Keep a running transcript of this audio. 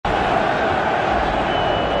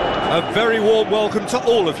A very warm welcome to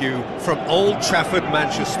all of you from Old Trafford,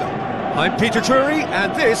 Manchester. I'm Peter Drury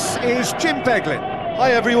and this is Jim Beglin.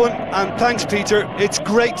 Hi everyone, and thanks Peter, it's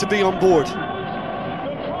great to be on board.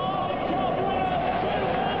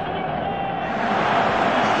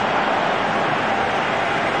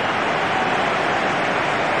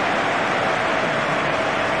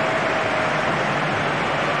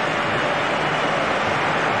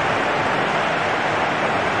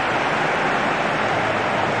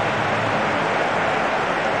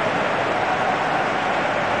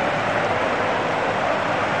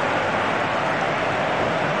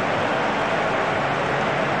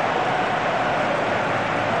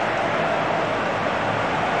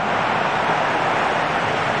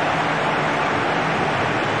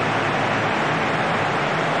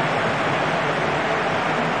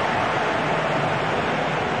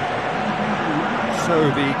 So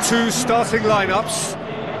the two starting lineups.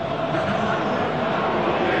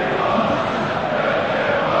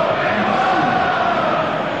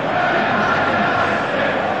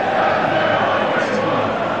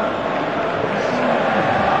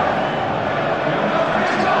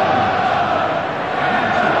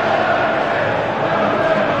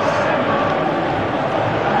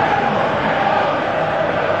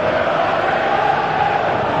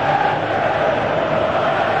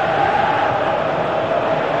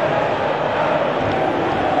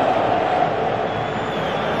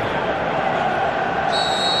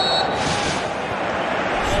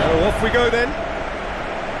 Off we go then.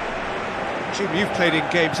 Jim, you've played in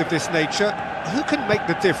games of this nature. Who can make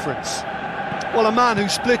the difference? Well, a man who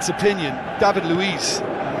splits opinion, David Luiz.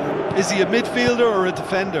 Is he a midfielder or a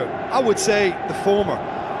defender? I would say the former,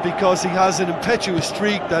 because he has an impetuous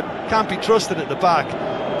streak that can't be trusted at the back,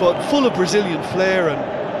 but full of Brazilian flair,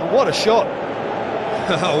 and what a shot.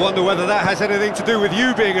 I wonder whether that has anything to do with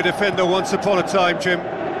you being a defender once upon a time, Jim.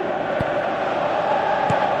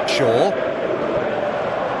 Shaw.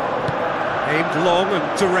 Aimed long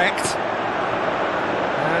and direct.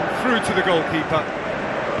 And through to the goalkeeper.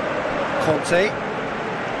 Conte.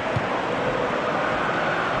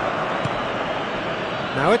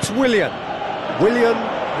 Now it's Willian. Willian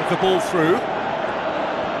with the ball through.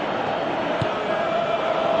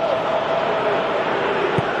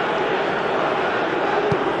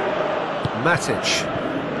 Matic.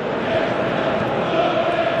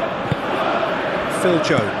 Phil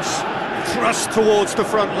Jones. Thrust towards the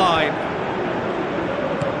front line.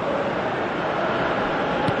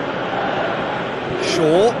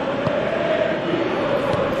 Shaw.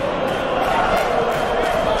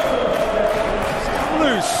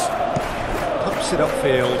 Loose. Pumps it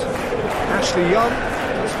upfield. Ashley Young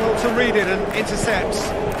does well to read it and intercepts.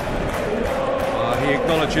 He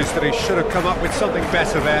acknowledges that he should have come up with something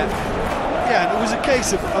better there. Yeah, and it was a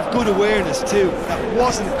case of good awareness too. That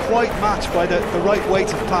wasn't quite matched by the right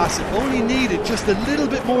weight of pass. It only needed just a little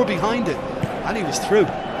bit more behind it, and he was through.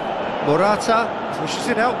 Morata pushes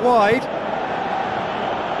it out wide.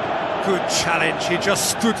 Good challenge, he just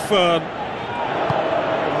stood firm.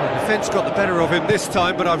 Well, the defence got the better of him this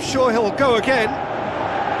time, but I'm sure he'll go again.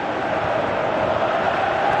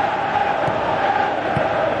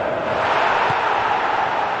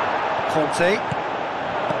 Conte.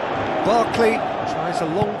 Barkley tries a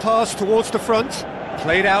long pass towards the front.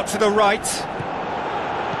 Played out to the right.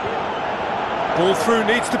 Ball through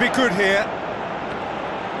needs to be good here.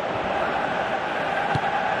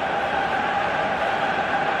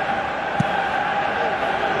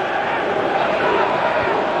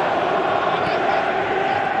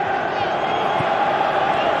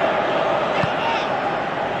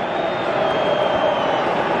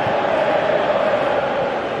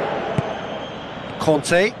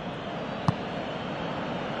 Conte.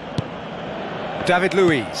 David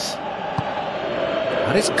Luiz.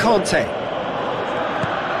 And it's Conte.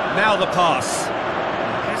 Now the pass.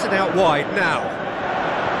 Has it out wide now.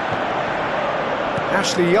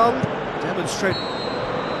 Ashley Young demonstrate.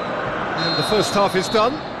 And the first half is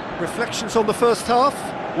done. Reflections on the first half?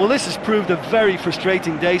 Well, this has proved a very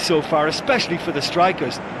frustrating day so far, especially for the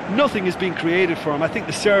strikers. Nothing has been created for them. I think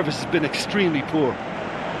the service has been extremely poor.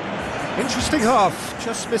 Interesting half,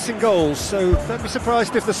 just missing goals, so don't be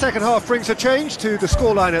surprised if the second half brings a change to the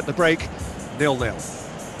scoreline at the break, 0-0.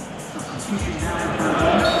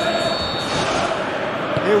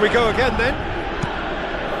 Here we go again then.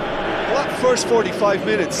 Well, that first 45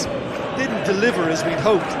 minutes didn't deliver as we'd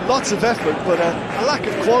hoped. Lots of effort, but a lack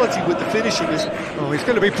of quality with the finishing. Oh, he's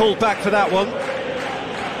going to be pulled back for that one.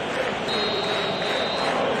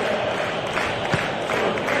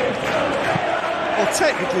 Well,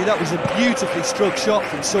 technically that was a beautifully struck shot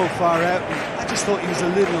from so far out. I just thought he was a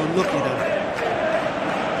little unlucky there.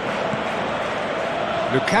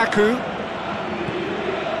 Lukaku.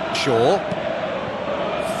 Shaw.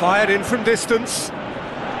 Fired in from distance.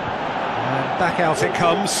 And back out it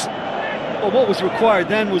comes. Well, what was required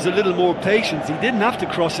then was a little more patience. He didn't have to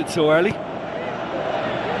cross it so early.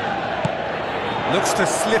 Looks to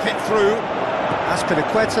slip it through.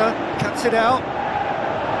 Aspilicueta cuts it out.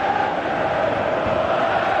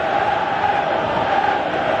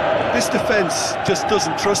 This defence just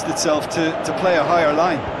doesn't trust itself to play a higher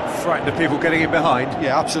line. Frightened of people getting in behind.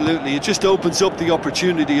 Yeah, absolutely. It just opens up the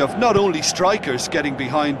opportunity of not only strikers getting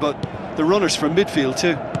behind, but the runners from midfield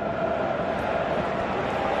too.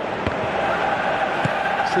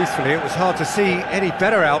 Truthfully, it was hard to see any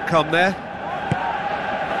better outcome there.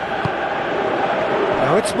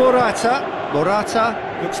 Now it's Morata. Morata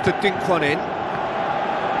looks to dink one in.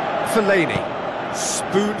 Fellaini.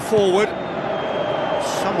 Spoon forward.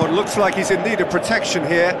 Someone looks like he's in need of protection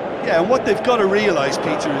here. Yeah, and what they've got to realise,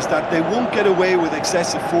 Peter, is that they won't get away with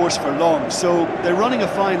excessive force for long, so they're running a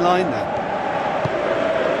fine line now.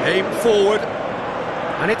 Aim forward.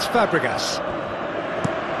 And it's Fabregas.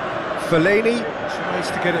 Fellaini tries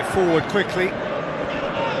to get it forward quickly.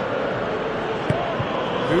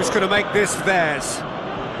 Who's going to make this theirs?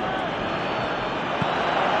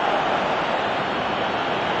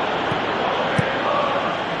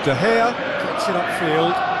 De Gea gets it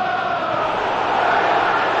upfield.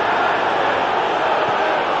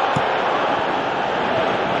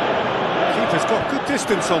 Keeper's got good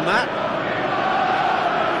distance on that.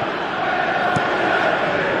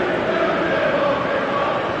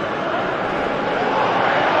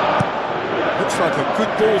 Looks like a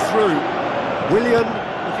good ball through. Willian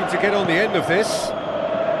looking to get on the end of this.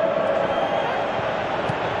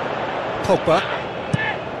 Pogba.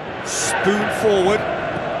 Spoon forward.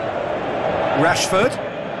 Rashford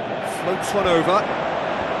floats one over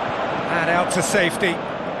and out to safety.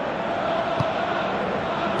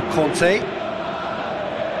 Conte.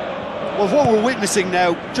 Well, what we're witnessing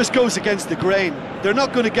now just goes against the grain. They're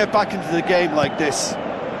not going to get back into the game like this.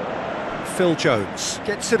 Phil Jones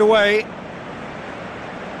gets it away.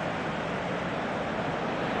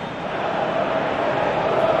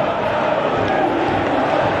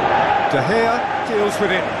 De Gea deals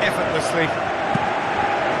with it effortlessly.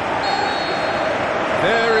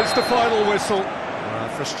 There is the final whistle. A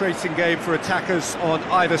frustrating game for attackers on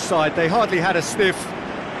either side. They hardly had a sniff.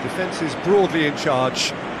 Defence is broadly in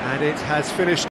charge, and it has finished